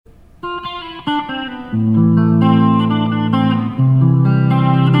Hello,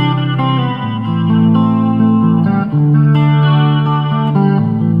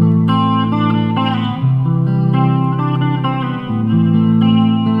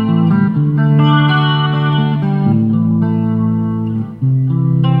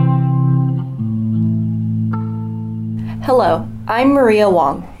 I'm Maria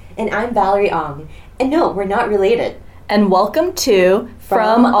Wong. And I'm Valerie Ong. And no, we're not related. And welcome to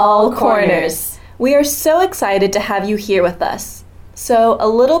From All Corners. We are so excited to have you here with us. So, a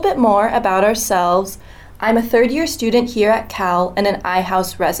little bit more about ourselves. I'm a third-year student here at Cal and an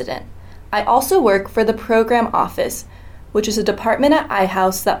iHouse resident. I also work for the Program Office, which is a department at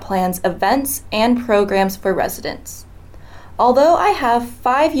iHouse that plans events and programs for residents. Although I have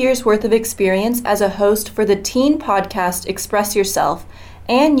 5 years worth of experience as a host for the teen podcast Express Yourself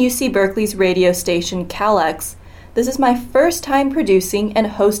and UC Berkeley's radio station CalX, this is my first time producing and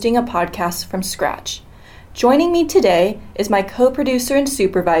hosting a podcast from scratch. Joining me today is my co-producer and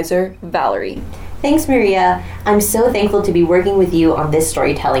supervisor, Valerie. Thanks, Maria. I'm so thankful to be working with you on this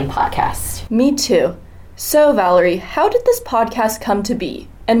storytelling podcast. Me too. So, Valerie, how did this podcast come to be,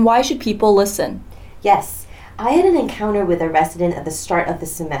 and why should people listen? Yes. I had an encounter with a resident at the start of the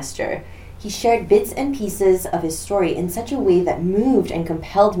semester. He shared bits and pieces of his story in such a way that moved and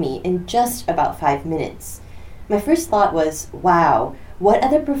compelled me in just about 5 minutes. My first thought was, wow, what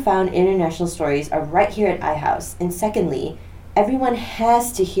other profound international stories are right here at iHouse? And secondly, everyone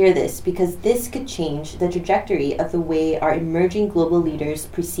has to hear this because this could change the trajectory of the way our emerging global leaders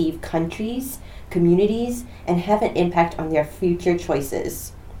perceive countries, communities, and have an impact on their future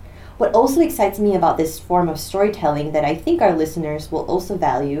choices. What also excites me about this form of storytelling that I think our listeners will also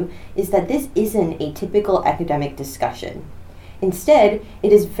value is that this isn't a typical academic discussion. Instead,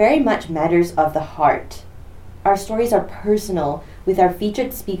 it is very much matters of the heart. Our stories are personal, with our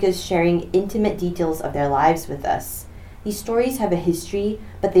featured speakers sharing intimate details of their lives with us. These stories have a history,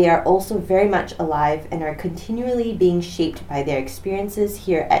 but they are also very much alive and are continually being shaped by their experiences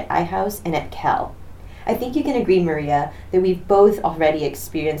here at iHouse and at Cal. I think you can agree, Maria, that we've both already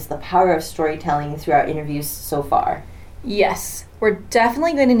experienced the power of storytelling through our interviews so far. Yes, we're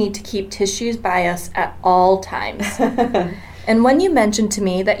definitely going to need to keep tissues by us at all times. And when you mentioned to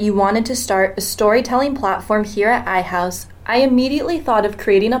me that you wanted to start a storytelling platform here at iHouse, I immediately thought of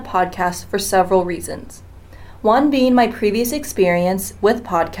creating a podcast for several reasons. One being my previous experience with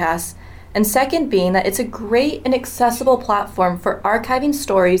podcasts, and second being that it's a great and accessible platform for archiving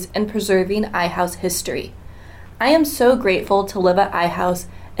stories and preserving iHouse history. I am so grateful to live at iHouse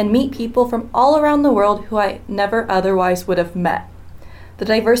and meet people from all around the world who I never otherwise would have met. The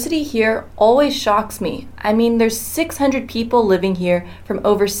diversity here always shocks me. I mean, there's 600 people living here from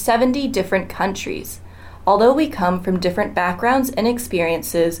over 70 different countries. Although we come from different backgrounds and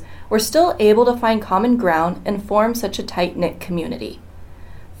experiences, we're still able to find common ground and form such a tight-knit community.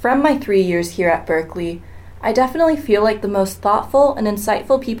 From my 3 years here at Berkeley, I definitely feel like the most thoughtful and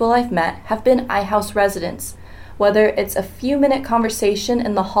insightful people I've met have been iHouse residents, whether it's a few-minute conversation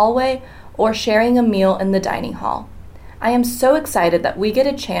in the hallway or sharing a meal in the dining hall. I am so excited that we get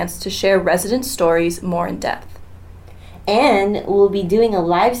a chance to share resident stories more in depth. And we'll be doing a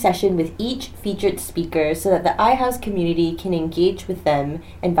live session with each featured speaker so that the iHouse community can engage with them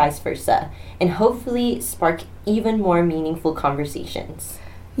and vice versa, and hopefully spark even more meaningful conversations.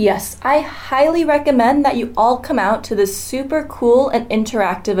 Yes, I highly recommend that you all come out to this super cool and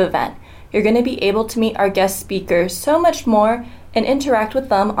interactive event. You're going to be able to meet our guest speakers so much more and interact with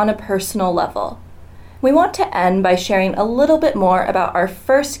them on a personal level. We want to end by sharing a little bit more about our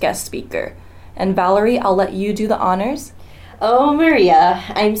first guest speaker. And Valerie, I'll let you do the honors. Oh, Maria,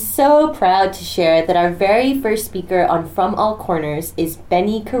 I'm so proud to share that our very first speaker on From All Corners is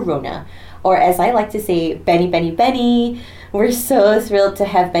Benny Corona, or as I like to say, Benny. We're so thrilled to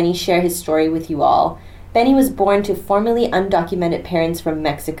have Benny share his story with you all. Benny was born to formerly undocumented parents from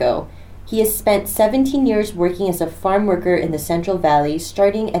Mexico. He has spent 17 years working as a farm worker in the Central Valley,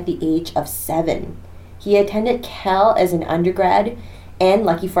 starting at the age of 7. He attended Cal as an undergrad, and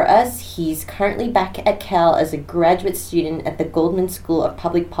lucky for us, he's currently back at Cal as a graduate student at the Goldman School of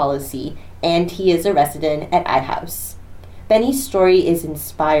Public Policy, and he is a resident at iHouse. Benny's story is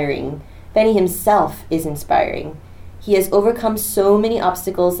inspiring. Benny himself is inspiring. He has overcome so many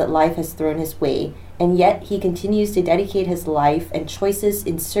obstacles that life has thrown his way, and yet he continues to dedicate his life and choices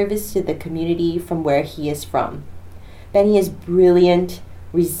in service to the community from where he is from. Benny is brilliant,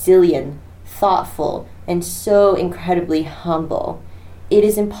 resilient, thoughtful, and so incredibly humble. It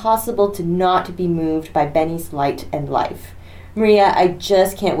is impossible to not be moved by Benny's light and life. Maria, I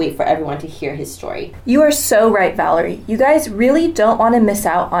just can't wait for everyone to hear his story. You are so right, Valerie. You guys really don't want to miss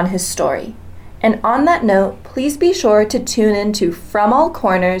out on his story. And on that note, please be sure to tune in to From All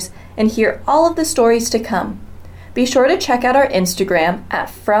Corners and hear all of the stories to come. Be sure to check out our Instagram at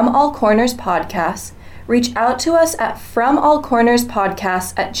From All Corners Podcasts. Reach out to us at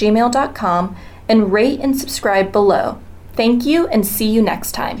fromallcornerspodcasts@gmail.com and rate and subscribe below. Thank you and see you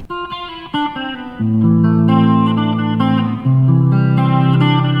next time.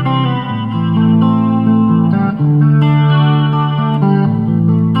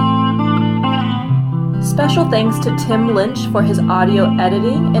 Special thanks to Tim Lynch for his audio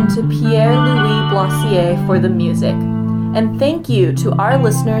editing and to Pierre-Louis Blossier for the music. And thank you to our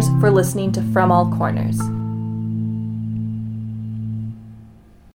listeners for listening to From All Corners.